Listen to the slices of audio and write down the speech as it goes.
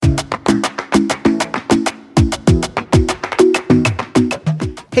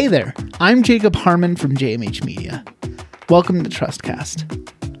there, I'm Jacob Harmon from JMH Media. Welcome to Trustcast.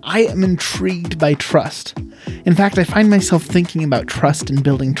 I am intrigued by trust. In fact, I find myself thinking about trust and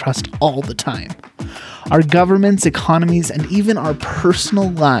building trust all the time. Our governments, economies, and even our personal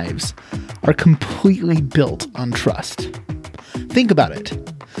lives are completely built on trust. Think about it.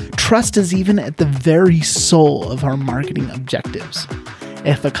 Trust is even at the very soul of our marketing objectives.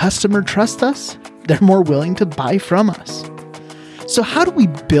 If a customer trusts us, they're more willing to buy from us. So how do we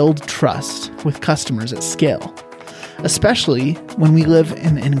build trust with customers at scale? Especially when we live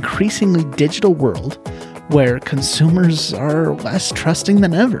in an increasingly digital world where consumers are less trusting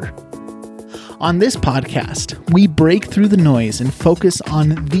than ever. On this podcast, we break through the noise and focus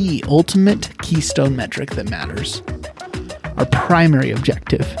on the ultimate keystone metric that matters. Our primary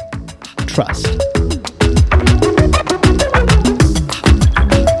objective, trust.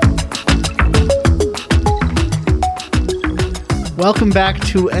 Welcome back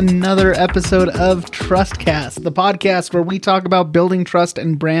to another episode of Trustcast, the podcast where we talk about building trust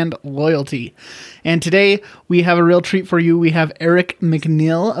and brand loyalty. And today we have a real treat for you. We have Eric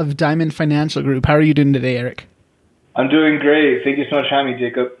McNeil of Diamond Financial Group. How are you doing today, Eric? I'm doing great. Thank you so much for having me,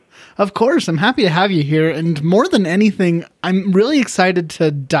 Jacob. Of course, I'm happy to have you here. And more than anything, I'm really excited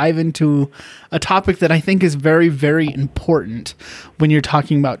to dive into a topic that I think is very, very important when you're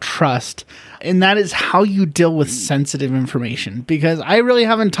talking about trust. And that is how you deal with sensitive information. Because I really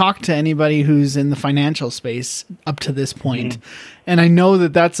haven't talked to anybody who's in the financial space up to this point. And I know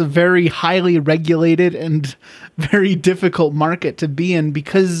that that's a very highly regulated and very difficult market to be in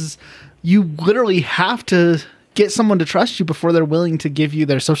because you literally have to get someone to trust you before they're willing to give you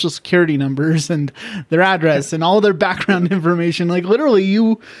their social security numbers and their address and all their background information. Like literally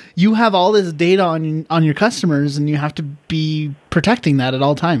you have all this data on your customers and you have to be protecting that at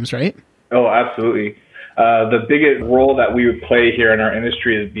all times, right? Oh, absolutely. The biggest role that we would play here in our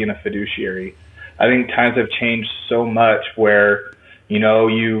industry is being a fiduciary. I think times have changed so much where,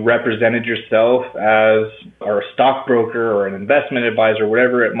 you represented yourself as or a stockbroker or an investment advisor,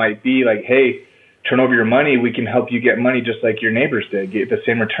 whatever it might be, like, hey, turn over your money, we can help you get money just like your neighbors did, get the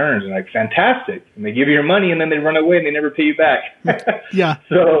same returns. And like, fantastic. And they give you your money and then they run away and they never pay you back. Yeah.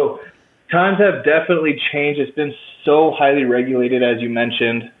 So times have definitely changed. It's been so highly regulated, as you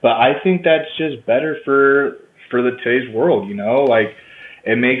mentioned, but I think that's just better for the today's world, like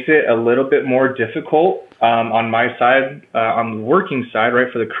it makes it a little bit more difficult on my side, on the working side,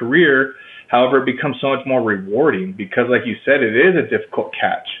 right, for the career. However, it becomes so much more rewarding because, like you said, it is a difficult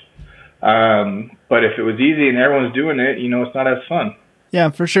catch. But if it was easy and everyone's doing it, it's not as fun.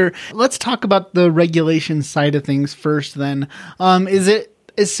 Yeah, for sure. Let's talk about the regulation side of things first then. Is it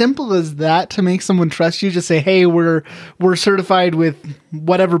as simple as that to make someone trust you? Just say, hey, we're certified with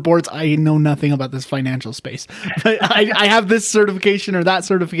whatever boards. I know nothing about this financial space, but I have this certification or that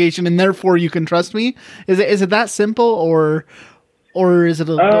certification and therefore you can trust me. Is it that simple or is it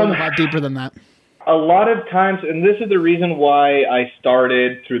a lot deeper than that? A lot of times, and this is the reason why I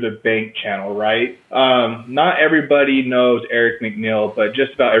started through the bank channel, right? Not everybody knows Eric McNeil, but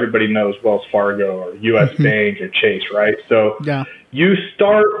just about everybody knows Wells Fargo or U.S. Bank or Chase, right? So yeah. You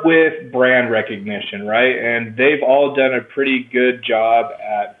start with brand recognition, right? And they've all done a pretty good job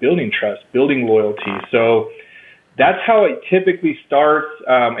at building trust, building loyalty. So that's how it typically starts,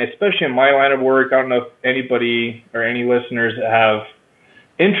 especially in my line of work. I don't know if anybody or any listeners have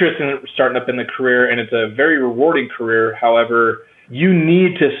interest in starting up in the career, and it's a very rewarding career. However, you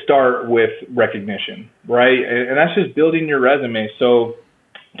need to start with recognition, right? And that's just building your resume. So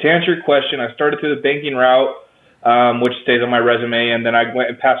to answer your question, I started through the banking route, which stays on my resume, and then I went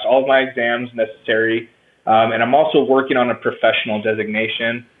and passed all of my exams necessary. And I'm also working on a professional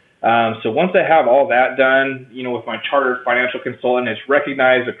designation. So once I have all that done, with my chartered financial consultant, it's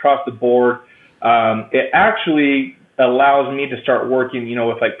recognized across the board. It actually allows me to start working,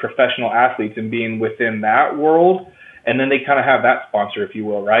 with like professional athletes and being within that world. And then they kind of have that sponsor, if you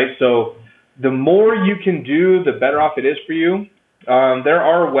will, right? So the more you can do, the better off it is for you. There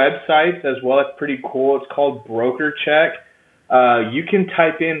are websites as well. It's pretty cool. It's called BrokerCheck. You can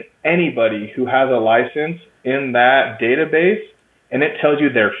type in anybody who has a license in that database and it tells you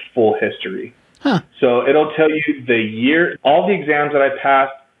their full history. Huh. So it'll tell you the year, all the exams that I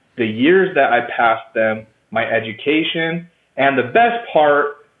passed, the years that I passed them, my education, and the best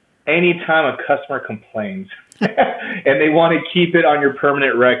part, anytime a customer complains and they want to keep it on your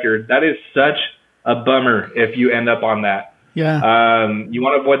permanent record, that is such a bummer if you end up on that. Yeah. You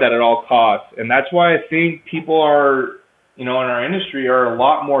want to avoid that at all costs. And that's why I think people are, in our industry are a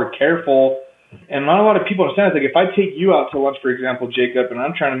lot more careful. And not a lot of people understand. It's like if I take you out to lunch, for example, Jacob, and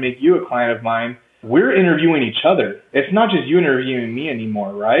I'm trying to make you a client of mine, we're interviewing each other. It's not just you interviewing me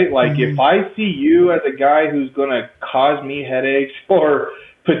anymore, right? Like if I see you as a guy who's going to cause me headaches or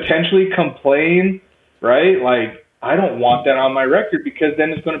potentially complain, right? Like I don't want that on my record because then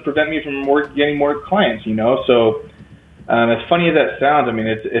it's going to prevent me from getting more clients, you know? So as funny as that sounds, I mean,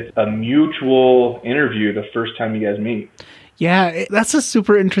 it's a mutual interview the first time you guys meet. Yeah, that's a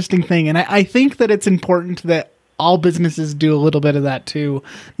super interesting thing. And I think that it's important that all businesses do a little bit of that too,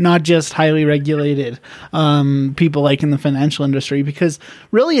 not just highly regulated people like in the financial industry, because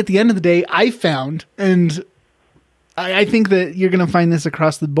really at the end of the day, I found, and I think that you're going to find this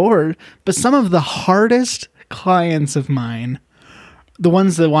across the board, but some of the hardest clients of mine, the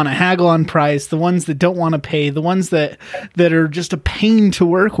ones that want to haggle on price, the ones that don't want to pay, the ones that are just a pain to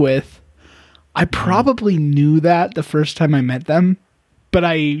work with, I probably knew that the first time I met them. But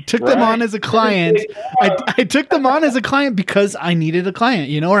I took them on as a client. I took them on as a client because I needed a client,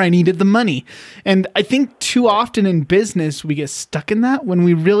 you know, or I needed the money. And I think too often in business, we get stuck in that when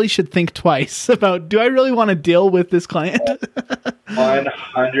we really should think twice about, do I really want to deal with this client?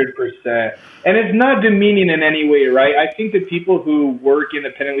 100%. And it's not demeaning in any way, right? I think that people who work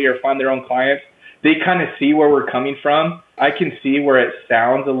independently or find their own clients, they kind of see where we're coming from. I can see where it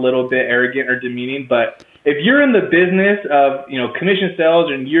sounds a little bit arrogant or demeaning, but if you're in the business of, you know, commission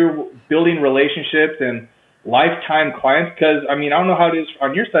sales and you're building relationships and lifetime clients, because, I mean, I don't know how it is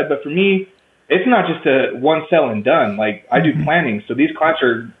on your side, but for me, it's not just a one sell and done. Like, I do planning. So these clients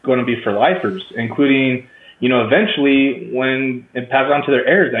are going to be for lifers, including, you know, eventually when it passes on to their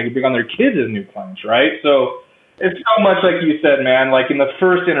heirs, I can bring on their kids as new clients, right? So it's so much like you said, man, like in the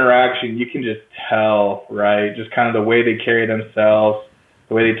first interaction, you can just tell, right? Just kind of the way they carry themselves,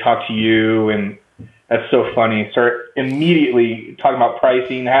 the way they talk to you, and that's so funny. Start immediately talking about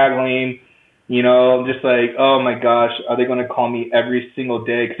pricing, haggling, you know, just like, oh my gosh, are they going to call me every single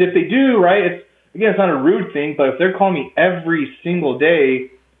day? Because if they do, right, it's not a rude thing, but if they're calling me every single day,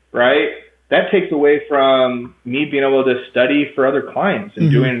 right, that takes away from me being able to study for other clients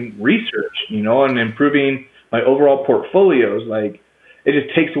and doing research, you know, and improving my overall portfolios. Like, it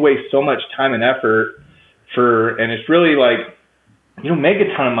just takes away so much time and effort and it's really like, you don't make a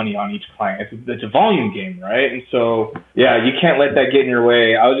ton of money on each client. It's a volume game, right? And so, yeah, you can't let that get in your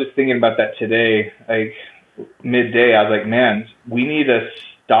way. I was just thinking about that today, like midday. I was like, man, we need to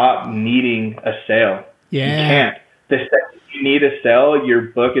stop needing a sale. Yeah. You can't. The second you need a sale, your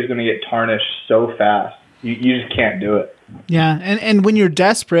book is going to get tarnished so fast. You just can't do it. Yeah, and when you're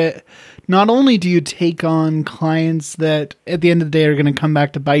desperate, not only do you take on clients that at the end of the day are going to come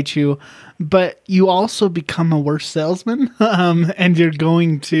back to bite you, but you also become a worse salesman, and you're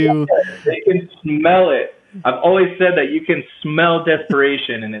going to... They can smell it. I've always said that you can smell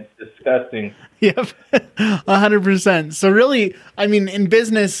desperation, and it's disgusting. Yep, 100%. So really, I mean, in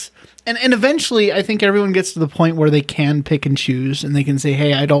business... And eventually, I think everyone gets to the point where they can pick and choose, and they can say,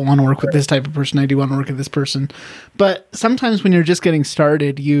 hey, I don't want to work with this type of person. I do want to work with this person. But sometimes when you're just getting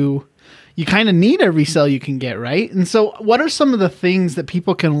started, you kind of need every sale you can get, right? And so what are some of the things that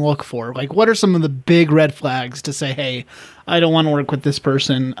people can look for? Like, what are some of the big red flags to say, hey, I don't want to work with this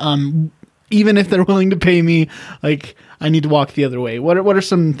person? Even if they're willing to pay me, like, I need to walk the other way. What are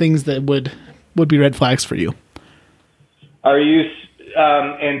some things that would be red flags for you? Are you...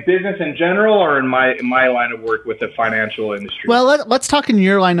 in business in general, or in my line of work with the financial industry? Well, let's talk in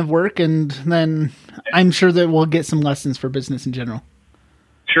your line of work, and then I'm sure that we'll get some lessons for business in general.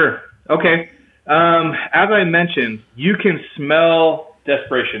 Sure. Okay. As I mentioned, you can smell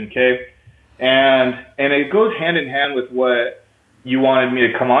desperation, okay? And it goes hand in hand with what you wanted me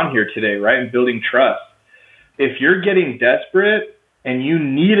to come on here today, right? And building trust. If you're getting desperate and you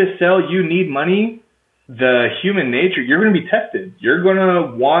need a sale, you need money, the human nature, you're going to be tested. You're going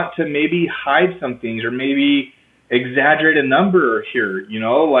to want to maybe hide some things or maybe exaggerate a number here, you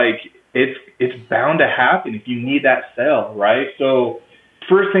know, like it's bound to happen if you need that sale, right? So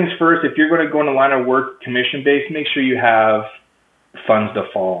first things first, if you're going to go in a line of work commission-based, make sure you have funds to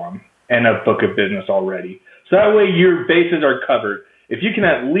fall on and a book of business already. So that way your bases are covered. If you can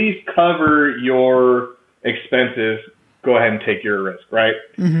at least cover your expenses, go ahead and take your risk, right?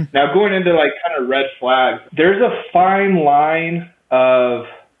 Mm-hmm. Now, going into like kind of red flags, there's a fine line of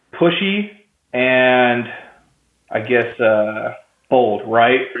pushy and I guess bold,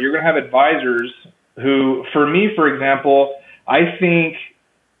 right? You're going to have advisors who, for me, for example, I think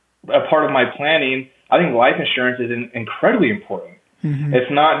a part of my planning, I think life insurance is incredibly important. Mm-hmm.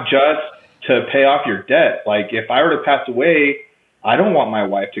 It's not just to pay off your debt. Like if I were to pass away, I don't want my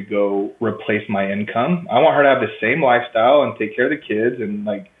wife to go replace my income. I want her to have the same lifestyle and take care of the kids and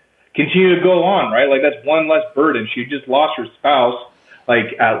like continue to go on, right? Like that's one less burden. She just lost her spouse.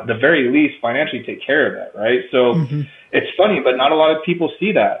 like at the very least financially take care of that, right? So it's funny, but not a lot of people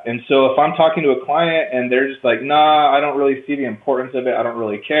see that. And so if I'm talking to a client and they're just like, nah, I don't really see the importance of it, I don't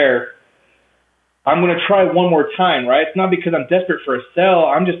really care, I'm going to try one more time, right? It's not because I'm desperate for a sell.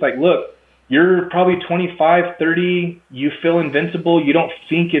 I'm just like, look, you're probably 25, 30, you feel invincible, you don't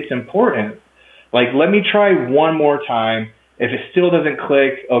think it's important. Like, let me try one more time. If it still doesn't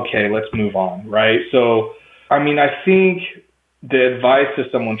click, okay, let's move on, right? So, I mean, I think the advice to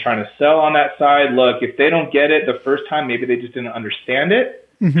someone trying to sell on that side, look, if they don't get it the first time, maybe they just didn't understand it,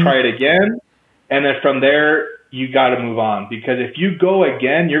 try it again. And then from there, you got to move on. Because if you go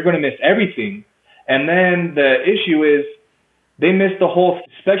again, you're going to miss everything. And then the issue is they miss the whole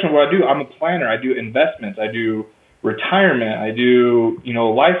spectrum of what I do. I'm a planner. I do investments. I do retirement. I do,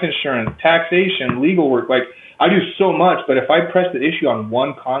 life insurance, taxation, legal work. Like, I do so much. But if I press the issue on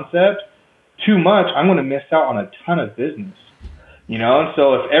one concept too much, I'm going to miss out on a ton of business. And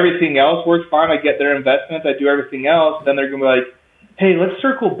so if everything else works fine, I get their investments, I do everything else, then they're going to be like, hey, let's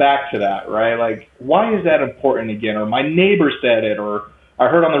circle back to that, right? Like, why is that important again? Or my neighbor said it, or I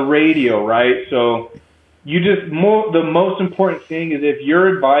heard on the radio, right? So the most important thing is if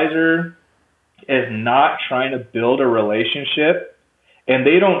your advisor is not trying to build a relationship and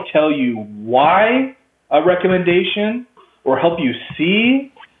they don't tell you why a recommendation or help you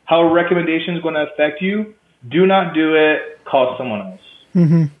see how a recommendation is going to affect you, do not do it. Call someone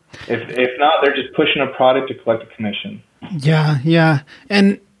else. If not, they're just pushing a product to collect a commission. Yeah.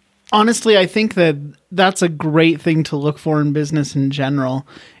 And honestly, I think that that's a great thing to look for in business in general,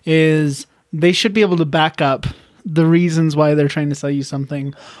 is they should be able to back up the reasons why they're trying to sell you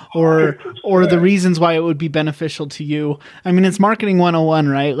something, or the reasons why it would be beneficial to you. I mean, it's marketing 101,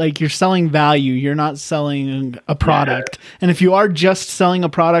 right? Like, you're selling value. You're not selling a product. Yeah. And if you are just selling a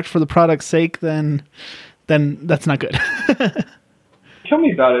product for the product's sake, then that's not good. Tell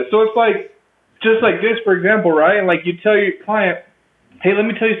me about it. So it's like, just like this, for example, right? Like, you tell your client, hey, let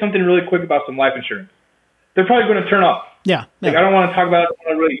me tell you something really quick about some life insurance. They're probably going to turn off. Yeah. Like, I don't want to talk about it. I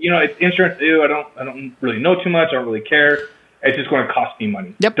don't really, it's insurance. Ew, I don't really know too much. I don't really care. It's just going to cost me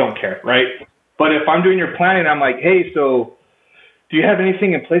money. Yep. Don't care, right? But if I'm doing your planning, I'm like, hey, so do you have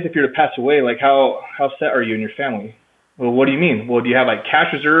anything in place if you're to pass away? Like, how set are you and your family? Well, what do you mean? Well, do you have like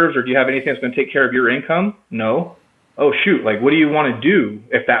cash reserves, or do you have anything that's going to take care of your income? No. Oh, shoot. Like, what do you want to do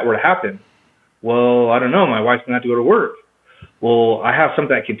if that were to happen? Well, I don't know. My wife's going to have to go to work. Well, I have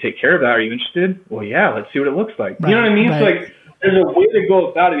something that can take care of that. Are you interested? Well, yeah, let's see what it looks like. Right, you know what I mean? Right. So, like, there's a way to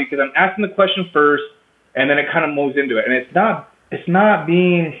go about it, because I'm asking the question first, and then it kind of moves into it. And it's not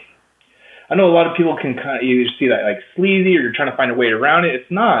being, I know a lot of people can kind of either see that like sleazy, or you're trying to find a way around it. It's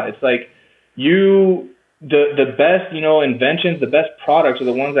not. It's like the best, inventions, the best products are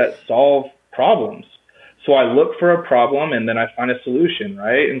the ones that solve problems. So I look for a problem and then I find a solution,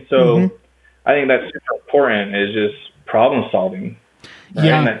 right? And so I think that's super important, is just problem solving. Right?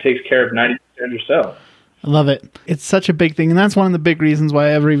 Yeah. And that takes care of 90% of yourself. I love it. It's such a big thing. And that's one of the big reasons why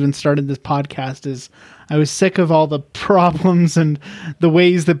I ever even started this podcast, is I was sick of all the problems and the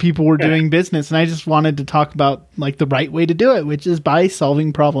ways that people were doing business. And I just wanted to talk about like the right way to do it, which is by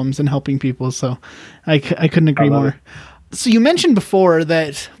solving problems and helping people. So I couldn't agree more. So you mentioned before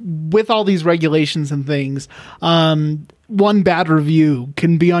that with all these regulations and things, one bad review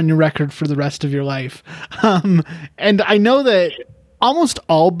can be on your record for the rest of your life. And I know that almost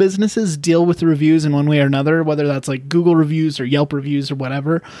all businesses deal with the reviews in one way or another, whether that's like Google reviews or Yelp reviews or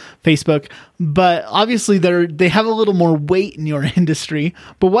whatever, Facebook. But obviously they have a little more weight in your industry.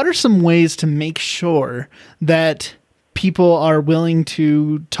 But what are some ways to make sure that people are willing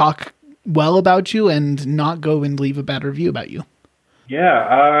to talk well about you and not go and leave a bad review about you?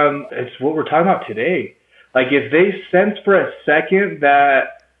 Yeah, it's what we're talking about today. Like, if they sense for a second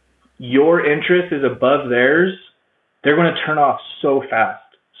that your interest is above theirs, they're going to turn off so fast.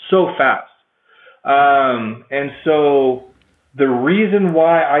 And so the reason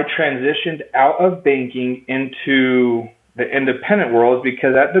why I transitioned out of banking into the independent world is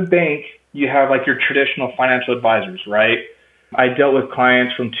because at the bank, you have like your traditional financial advisors, right? I dealt with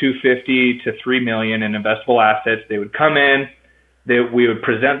clients from $250 to $3 million in investable assets. They would come in, we would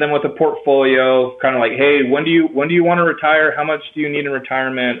present them with a portfolio, kind of like, hey, when do you want to retire? How much do you need in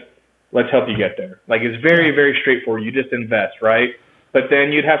retirement? Let's help you get there. Like, it's very, very straightforward. You just invest, right? But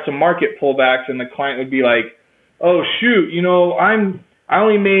then you'd have some market pullbacks, and the client would be like, oh, shoot, I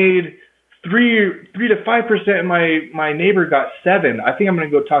only made 3 to 5%, and my neighbor got 7%. I think I'm going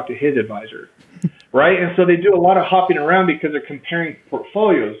to go talk to his advisor, right? And so they do a lot of hopping around because they're comparing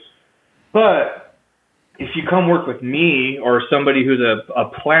portfolios. But if you come work with me or somebody who's a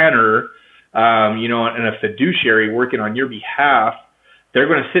planner, and a fiduciary working on your behalf, they're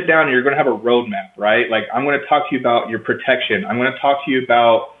going to sit down and you're going to have a roadmap, right? Like, I'm going to talk to you about your protection. I'm going to talk to you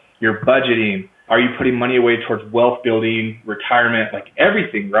about your budgeting. Are you putting money away towards wealth building, retirement, like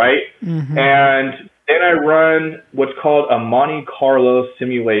everything, right? Mm-hmm. And then I run what's called a Monte Carlo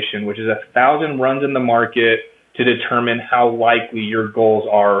simulation, which is 1,000 runs in the market to determine how likely your goals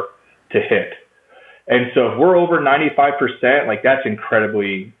are to hit. And so if we're over 95%, like that's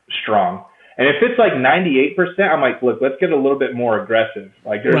incredibly strong. And if it's like 98%, I'm like, look, let's get a little bit more aggressive.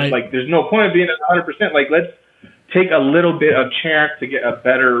 Like there's no point of being at 100%. Like, let's take a little bit of chance to get a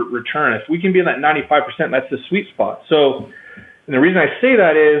better return. If we can be in that 95%, that's the sweet spot. So and the reason I say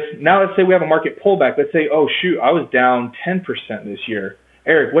that is, now let's say we have a market pullback. Let's say, oh shoot, I was down 10% this year.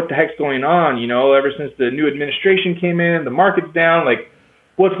 Eric, what the heck's going on? You know, ever since the new administration came in, the market's down, like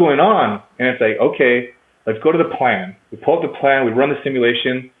what's going on? And it's like, okay, let's go to the plan. We pull up the plan, we run the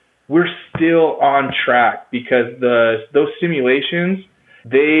simulation. We're still on track because those simulations,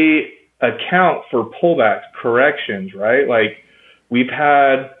 they account for pullbacks, corrections, right? Like we've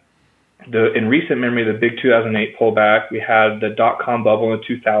had in recent memory, the big 2008 pullback, we had the dot-com bubble in the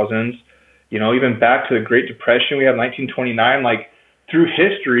 2000s, you know, even back to the Great Depression, we had 1929, like through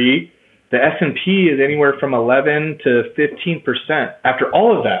history, the S&P is anywhere from 11 to 15%. After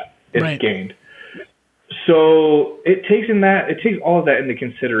all of that, it's gained. So it takes all of that into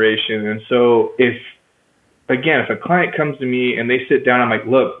consideration. And so if a client comes to me and they sit down, I'm like,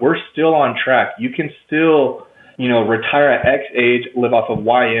 look, we're still on track. You can still, you know, retire at X age, live off of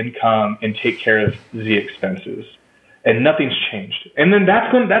Y income, and take care of Z expenses. And nothing's changed. And then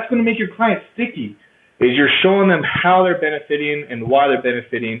that's going to make your client sticky, is you're showing them how they're benefiting and why they're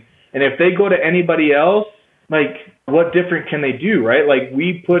benefiting. And if they go to anybody else, like, what different can they do, right? Like,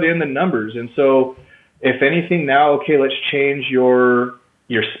 we put in the numbers. And so if anything now, okay, let's change your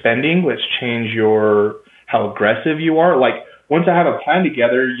spending. Let's change how aggressive you are. Like, once I have a plan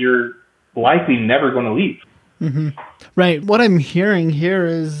together, you're likely never going to leave. Mm-hmm. Right. What I'm hearing here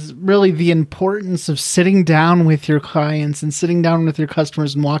is really the importance of sitting down with your clients and sitting down with your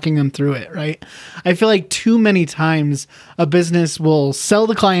customers and walking them through it, right? I feel like too many times a business will sell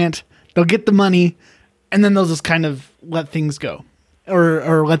the client, they'll get the money, and then they'll just kind of let things go.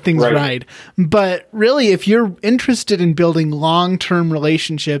 Or let things ride. But really, if you're interested in building long-term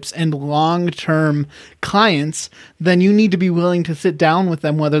relationships and long-term clients, then you need to be willing to sit down with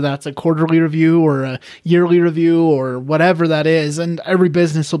them, whether that's a quarterly review or a yearly review or whatever that is. And every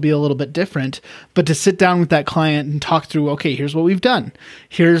business will be a little bit different. But to sit down with that client and talk through, okay, here's what we've done.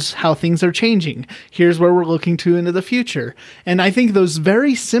 Here's how things are changing. Here's where we're looking to into the future. And I think those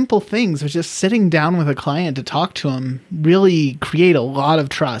very simple things of just sitting down with a client to talk to them really create a lot of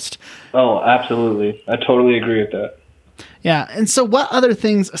trust. Oh, absolutely. I totally agree with that. Yeah. And so what other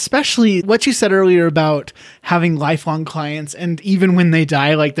things, especially what you said earlier about having lifelong clients, and even when they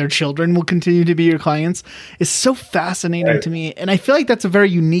die, like their children will continue to be your clients, is so fascinating to me. And I feel like that's a very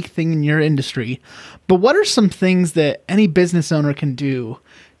unique thing in your industry. But what are some things that any business owner can do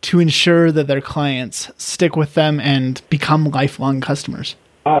to ensure that their clients stick with them and become lifelong customers?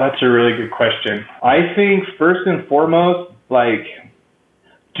 Oh, that's a really good question. I think first and foremost, like,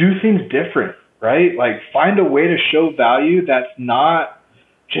 do things different, right? Like, find a way to show value that's not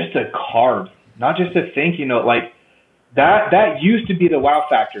just a card, not just a thank you note. Like, that used to be the wow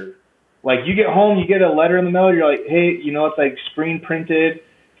factor. Like, you get home, you get a letter in the mail, you're like, hey, you know, it's like screen printed,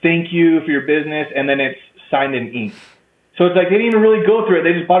 thank you for your business, and then it's signed in ink. So it's like they didn't even really go through it.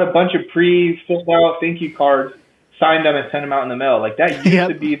 They just bought a bunch of pre-filled out thank you cards, signed them, and sent them out in the mail. Like, that used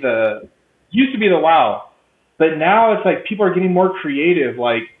to be the wow. But now it's like people are getting more creative.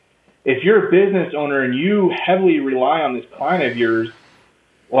 Like, if you're a business owner and you heavily rely on this client of yours,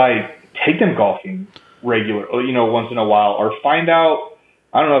 like, take them golfing regular, you know, once in a while, or find out,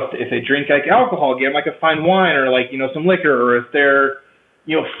 I don't know if they drink like alcohol, get them like a fine wine or like, you know, some liquor, or if they're,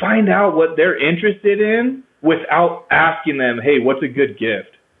 you know, find out what they're interested in without asking them, hey, what's a good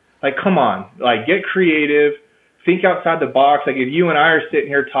gift? Like, come on, like, get creative, think outside the box. Like, if you and I are sitting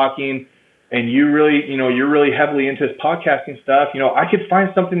here talking and you really, you know, you're really heavily into this podcasting stuff, you know, I could find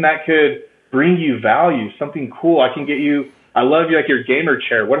something that could bring you value, something cool. I can get you, I love you, like your gamer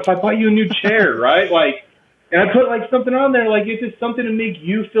chair. What if I bought you a new chair, right? Like, and I put like something on there, like, it's just something to make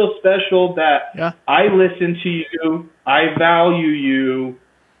you feel special, that I listen to you, I value you,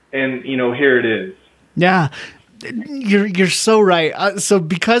 and, you know, here it is. Yeah. You're so right. So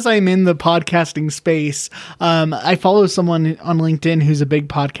because I'm in the podcasting space, I follow someone on LinkedIn who's a big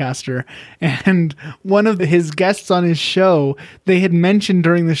podcaster, and one of his guests on his show, they had mentioned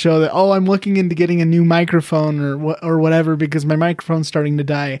during the show that, I'm looking into getting a new microphone or whatever because my microphone's starting to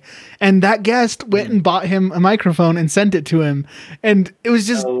die. And that guest went and bought him a microphone and sent it to him. And it was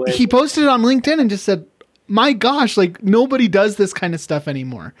just, he posted it on LinkedIn and just said, my gosh, like nobody does this kind of stuff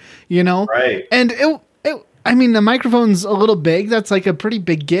anymore, Right. And I mean, the microphone's a little big. That's like a pretty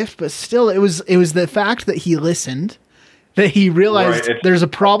big gift, but still, it was the fact that he listened, that he realized there's a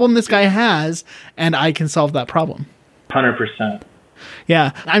problem this guy has, and I can solve that problem. 100%.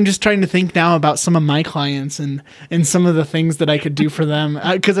 Yeah, I'm just trying to think now about some of my clients and some of the things that I could do for them,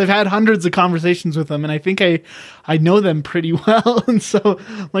 because I've had hundreds of conversations with them, and I think I know them pretty well. And so,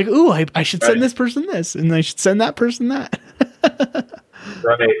 I'm like, I should send this person this, and I should send that person that.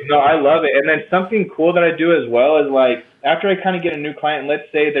 Right. No, I love it. And then something cool that I do as well is like after I kind of get a new client,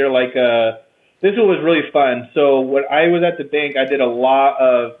 let's say they're like this one was really fun. So when I was at the bank, I did a lot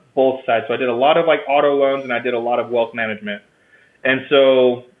of both sides. So I did a lot of like auto loans and I did a lot of wealth management. And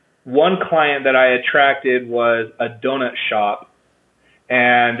so one client that I attracted was a donut shop,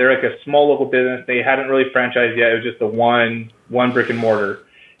 and they're like a small local business. They hadn't really franchised yet. It was just the one brick and mortar.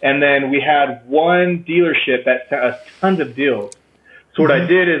 And then we had one dealership that sent us tons of deals. So what I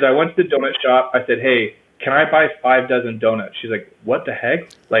did is I went to the donut shop. I said, hey, can I buy 5 dozen donuts? She's like, what the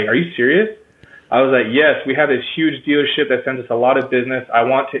heck? Like, are you serious? I was like, yes, we have this huge dealership that sends us a lot of business. I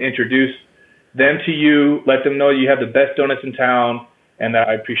want to introduce them to you, let them know you have the best donuts in town, and that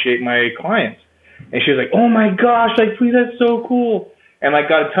I appreciate my clients. And she was like, oh my gosh, like, please, that's so cool. And like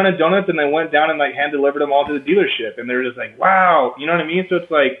got a ton of donuts and then went down and like hand delivered them all to the dealership. And they're just like, wow, you know what I mean? So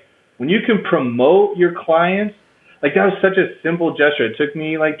it's like when you can promote your clients, like that was such a simple gesture. It took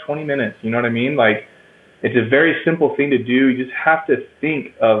me like 20 minutes. You know what I mean? Like it's a very simple thing to do. You just have to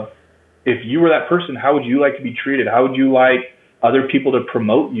think of if you were that person, how would you like to be treated? How would you like other people to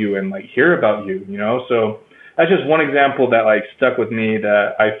promote you and like hear about you, you know? So that's just one example that like stuck with me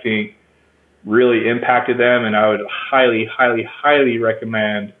that I think really impacted them. And I would highly, highly, highly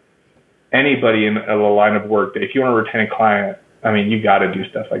recommend anybody in the line of work that if you want to retain a client, I mean, you got to do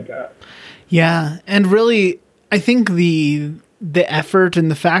stuff like that. Yeah. And really, I think the effort and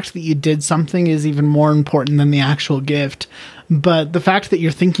the fact that you did something is even more important than the actual gift. But the fact that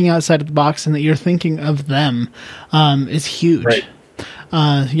you're thinking outside of the box and that you're thinking of them is huge. Right.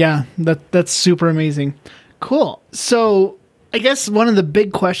 Yeah, that's super amazing. Cool. So I guess one of the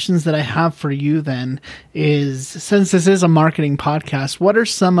big questions that I have for you then is, since this is a marketing podcast, what are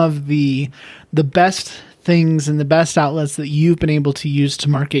some of the best things and the best outlets that you've been able to use to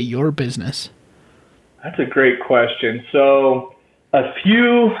market your business? That's a great question. So a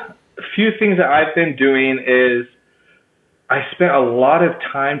few things that I've been doing is I spent a lot of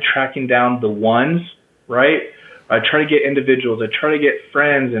time tracking down the ones, right? I try to get individuals, I try to get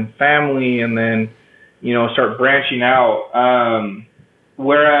friends and family, and then, you know, start branching out.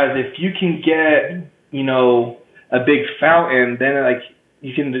 Whereas if you can get, you know, a big fountain, then like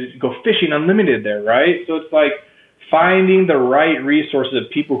you can just go fishing unlimited there, right? So it's like finding the right resources of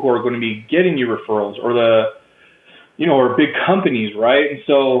people who are going to be getting you referrals, or or big companies, right? And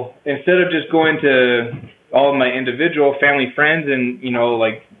so instead of just going to all of my individual family, friends, and, you know,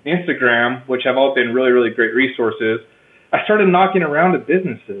 like Instagram, which have all been really, really great resources, I started knocking around at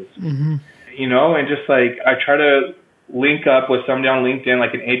businesses, you know, and just like I try to link up with somebody on LinkedIn,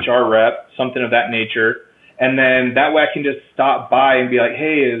 like an HR rep, something of that nature. And then that way I can just stop by and be like,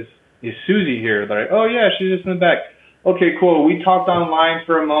 hey, is Susie here? They're like, oh yeah, she's just in the back. Okay, cool. We talked online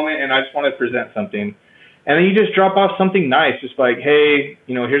for a moment and I just want to present something. And then you just drop off something nice, just like, hey,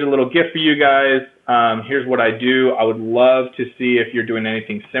 you know, here's a little gift for you guys. Here's what I do. I would love to see if you're doing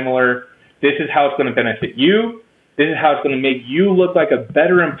anything similar. This is how it's going to benefit you. This is how it's going to make you look like a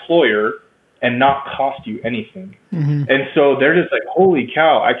better employer and not cost you anything. And so they're just like, holy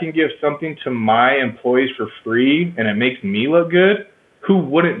cow, I can give something to my employees for free and it makes me look good. Who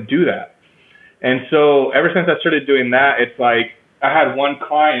wouldn't do that? And so ever since I started doing that, it's like I had one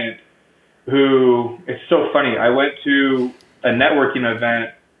client who, it's so funny. I went to a networking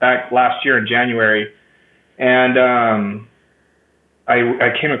event back last year in January, and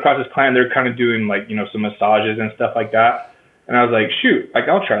I came across this client. They're kind of doing like, you know, some massages and stuff like that. And I was like, shoot, like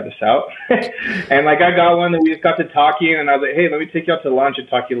I'll try this out. And like I got one that we just got to talking, and I was like, hey, let me take you out to lunch and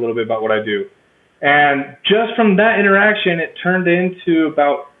talk to you a little bit about what I do. And just from that interaction, it turned into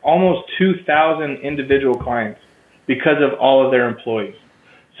about almost 2,000 individual clients because of all of their employees.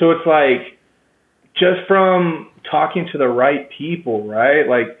 So it's like just from talking to the right people, right?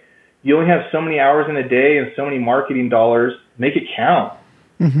 Like You only have so many hours in a day and so many marketing dollars. Make it count.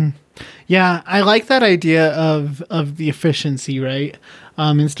 Yeah, I like that idea of the efficiency, right?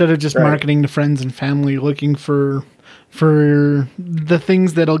 Instead of just marketing to friends and family, looking for the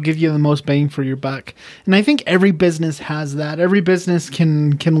things that'll give you the most bang for your buck. And I think every business has that. Every business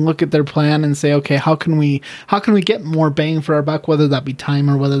can look at their plan and say, okay, how can we get more bang for our buck, whether that be time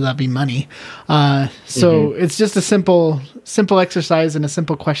or whether that be money. So it's just a simple exercise and a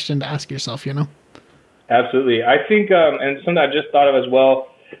simple question to ask yourself, you know? Absolutely. I think, and something I just thought of as well,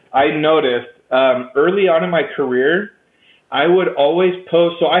 I noticed early on in my career, I would always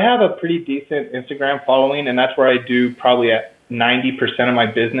post. So I have a pretty decent Instagram following, and that's where I do probably at 90% of my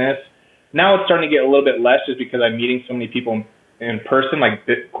business. Now it's starting to get a little bit less just because I'm meeting so many people in person, like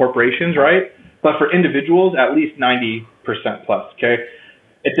corporations, right? But for individuals, at least 90% plus, okay?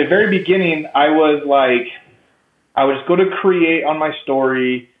 At the very beginning, I would just go to create on my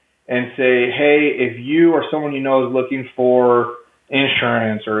story and say, hey, if you or someone you know is looking for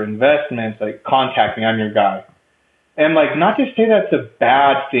insurance or investments, like contact me, I'm your guy. And like, not to say that's a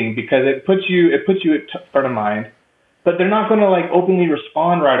bad thing because it puts you at front of mind, but they're not going to like openly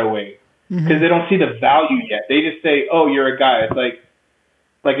respond right away because they don't see the value yet. They just say, oh, you're a guy. It's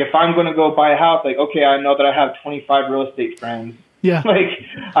like if I'm going to go buy a house, like, okay, I know that I have 25 real estate friends. Yeah. Like,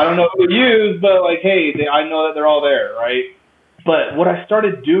 I don't know who to use, but like, hey, I know that they're all there, right? But what I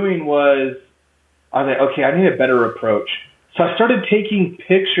started doing was, I was like, okay, I need a better approach. So I started taking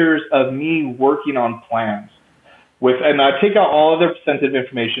pictures of me working on plans and I take out all of their sensitive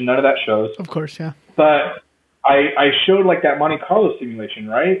information. None of that shows. Of course, yeah. But I showed like that Monte Carlo simulation,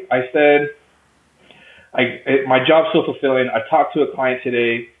 right? I said, my job's so fulfilling. I talked to a client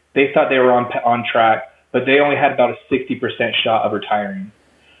today. They thought they were on track, but they only had about a 60% shot of retiring.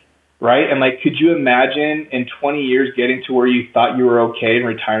 Right? And like, could you imagine in 20 years getting to where you thought you were okay and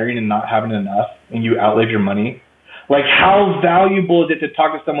retiring and not having enough and you outlived your money? Like, how valuable is it to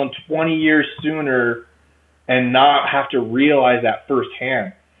talk to someone 20 years sooner and not have to realize that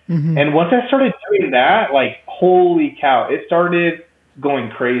firsthand? And once I started doing that, like, holy cow, it started going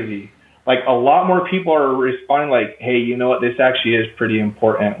crazy. Like, a lot more people are responding like, hey, you know what? This actually is pretty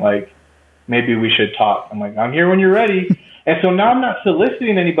important. Like, maybe we should talk. I'm like, I'm here when you're ready. And so now I'm not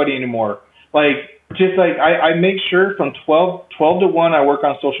soliciting anybody anymore. Like, just like I make sure from 12 to 1, I work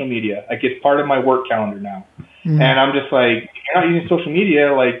on social media. Like, it's part of my work calendar now. And I'm just like, if you're not using social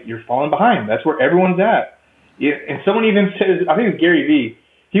media, like, you're falling behind. That's where everyone's at. And someone even says, I think it was Gary Vee.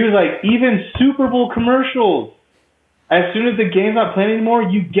 He was like, even Super Bowl commercials, as soon as the game's not playing anymore,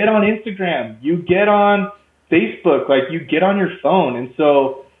 you get on Instagram, you get on Facebook, like, you get on your phone. And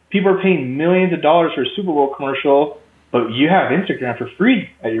so people are paying millions of dollars for a Super Bowl commercial, but you have Instagram for free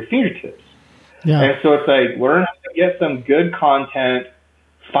at your fingertips. Yeah. And so it's like, learn how to get some good content,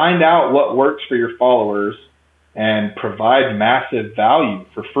 find out what works for your followers, and provide massive value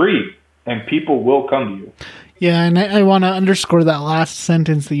for free, and people will come to you. Yeah, and I want to underscore that last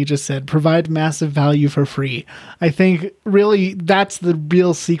sentence that you just said, provide massive value for free. I think really that's the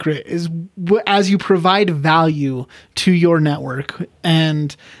real secret is as you provide value to your network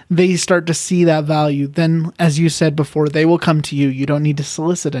and they start to see that value, then as you said before, they will come to you. You don't need to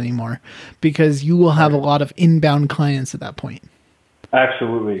solicit anymore because you will have a lot of inbound clients at that point.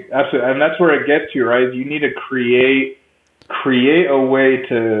 Absolutely. And that's where it gets you, right? You need to create a way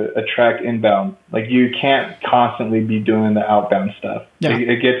to attract inbound. Like, you can't constantly be doing the outbound stuff. Yeah.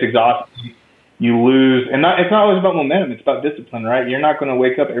 It gets exhausting. You lose, and it's not always about momentum. It's about discipline, right? You're not going to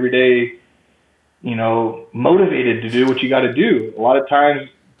wake up every day, motivated to do what you got to do. A lot of times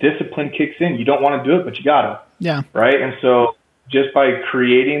discipline kicks in. You don't want to do it, but you gotta. Yeah. Right. And so just by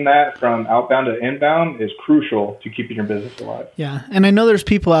creating that from outbound to inbound is crucial to keeping your business alive. Yeah. And I know there's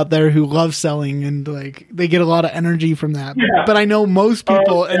people out there who love selling and like they get a lot of energy from that. Yeah. But I know most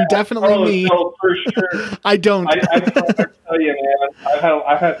people and definitely me. No, for sure. I don't. I tell you, man,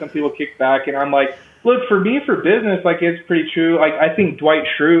 I've had some people kick back and I'm like, look, for me, for business, like, it's pretty true. Like, I think Dwight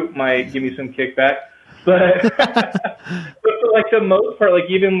Schrute might give me some kickback, but for like the most part, like,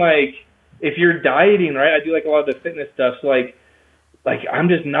 even like if you're dieting, right? I do like a lot of the fitness stuff. So like I'm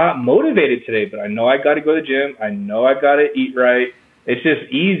just not motivated today, but I know I got to go to the gym. I know I got to eat right. It's just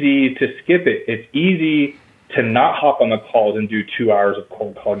easy to skip it. It's easy to not hop on the calls and do 2 hours of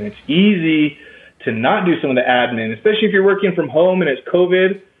cold calling. It's easy to not do some of the admin, especially if you're working from home and it's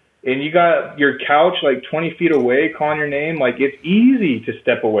COVID and you got your couch like 20 feet away calling your name. Like, it's easy to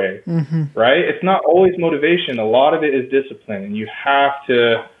step away, right? It's not always motivation. A lot of it is discipline, and you have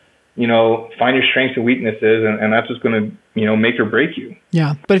to, find your strengths and weaknesses, and that's what's going to, make or break you.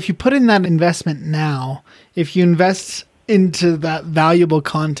 Yeah. But if you put in that investment now, if you invest into that valuable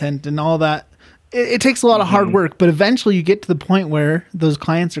content and all that. It takes a lot of hard work, but eventually you get to the point where those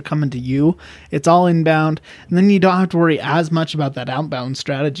clients are coming to you. It's all inbound, and then you don't have to worry as much about that outbound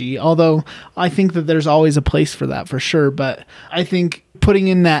strategy. Although I think that there's always a place for that for sure. But I think putting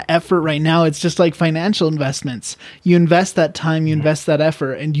in that effort right now, it's just like financial investments. You invest that time, you invest that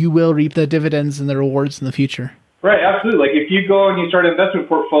effort, and you will reap the dividends and the rewards in the future. Right, absolutely. Like if you go and you start an investment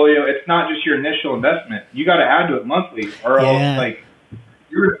portfolio, it's not just your initial investment. You got to add to it monthly, or else like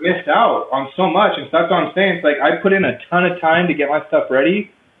you're missed out on so much. And so that's what I'm saying. It's like I put in a ton of time to get my stuff ready,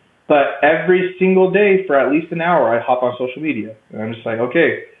 but every single day for at least an hour, I hop on social media. And I'm just like,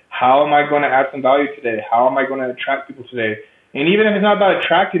 okay, how am I going to add some value today? How am I going to attract people today? And even if it's not about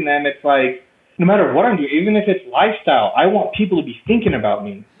attracting them, it's like no matter what I'm doing, even if it's lifestyle, I want people to be thinking about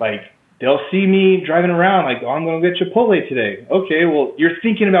me. Like they'll see me driving around like, oh, I'm going to get Chipotle today. Okay, well, you're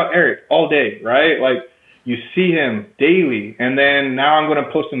thinking about Eric all day, right? Like, you see him daily, and then now I'm going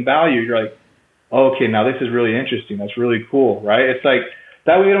to post some value. You're like, oh, okay, now this is really interesting. That's really cool, right? It's like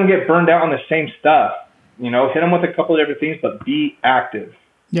that way you don't get burned out on the same stuff. You know, hit them with a couple of different things, but be active.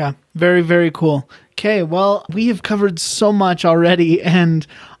 Yeah, very, very cool. Okay, well, we have covered so much already, and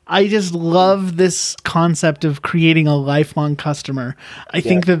I just love this concept of creating a lifelong customer. I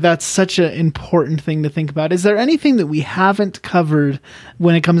think that that's such an important thing to think about. Is there anything that we haven't covered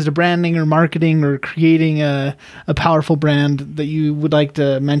when it comes to branding or marketing or creating a powerful brand that you would like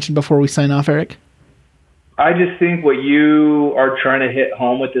to mention before we sign off, Eric? I just think what you are trying to hit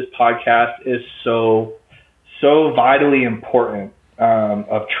home with this podcast is so vitally important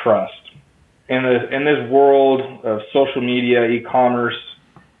of trust. In this world of social media, e-commerce,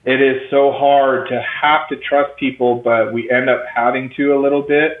 it is so hard to have to trust people, but we end up having to a little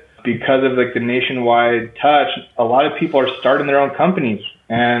bit because of like the nationwide touch. A lot of people are starting their own companies.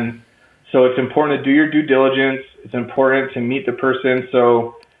 And so it's important to do your due diligence. It's important to meet the person.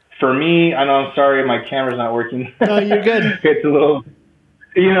 So for me, I know I'm sorry, my camera's not working. No, you're good. It's a little,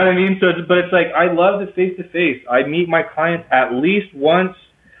 you know what I mean? So, but it's like, I love the face-to-face. I meet my clients at least once.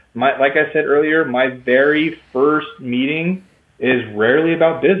 Like I said earlier, my very first meeting is rarely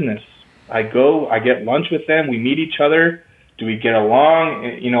about business. I get lunch with them, we meet each other. Do we get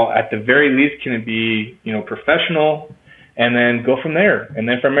along? You know, at the very least, can it be, you know, professional? And then go from there. And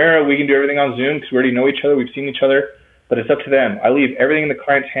then from there, we can do everything on Zoom because we already know each other, we've seen each other, but it's up to them. I leave everything in the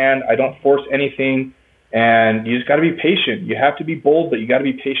client's hand. I don't force anything. And you just got to be patient. You have to be bold, but you got to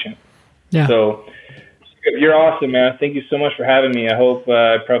be patient. Yeah. So you're awesome, man. Thank you so much for having me. I hope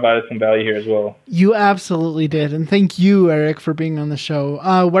I provided some value here as well. You absolutely did. And thank you, Eric, for being on the show.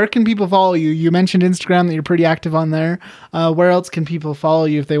 Where can people follow you? You mentioned Instagram, that you're pretty active on there. Where else can people follow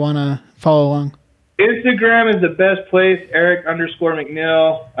you if they want to follow along? Instagram is the best place,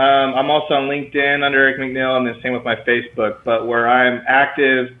 Eric_McNeil. I'm also on LinkedIn under Eric McNeil, and the same with my Facebook. But where I'm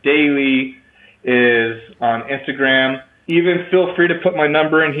active daily is on Instagram. Even feel free to put my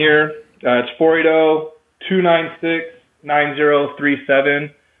number in here. It's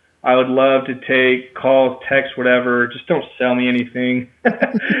 480-296-9037. I would love to take calls, text, whatever. Just don't sell me anything.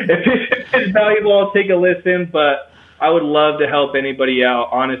 If it's valuable, I'll take a listen, but I would love to help anybody out.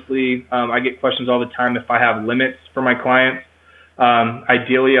 Honestly, I get questions all the time if I have limits for my clients.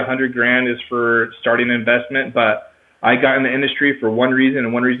 Ideally, $100,000 is for starting an investment, but I got in the industry for one reason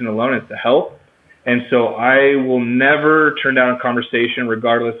and one reason alone, is to help. And so I will never turn down a conversation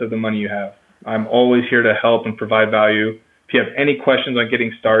regardless of the money you have. I'm always here to help and provide value. If you have any questions on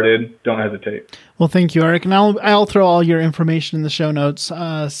getting started, don't hesitate. Well, thank you, Eric. And I'll throw all your information in the show notes.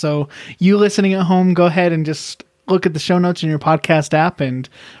 So you listening at home, go ahead and just look at the show notes in your podcast app and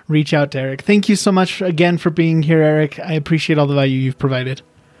reach out to Eric. Thank you so much again for being here, Eric. I appreciate all the value you've provided.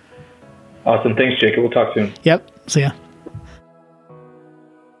 Awesome. Thanks, Jacob. We'll talk soon. Yep. See ya.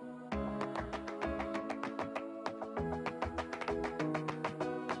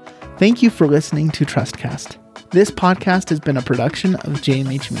 Thank you for listening to Trustcast. This podcast has been a production of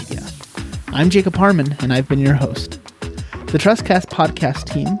JMH Media. I'm Jacob Harmon, and I've been your host. The Trustcast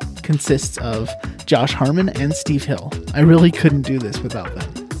podcast team consists of Josh Harmon and Steve Hill. I really couldn't do this without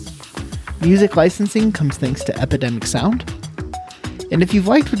them. Music licensing comes thanks to Epidemic Sound. And if you've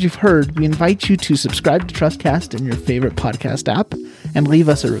liked what you've heard, we invite you to subscribe to Trustcast in your favorite podcast app and leave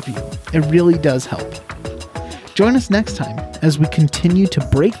us a review. It really does help. Join us next time as we continue to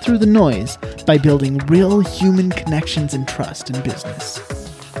break through the noise by building real human connections and trust in business.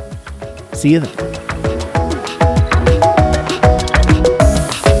 See you then.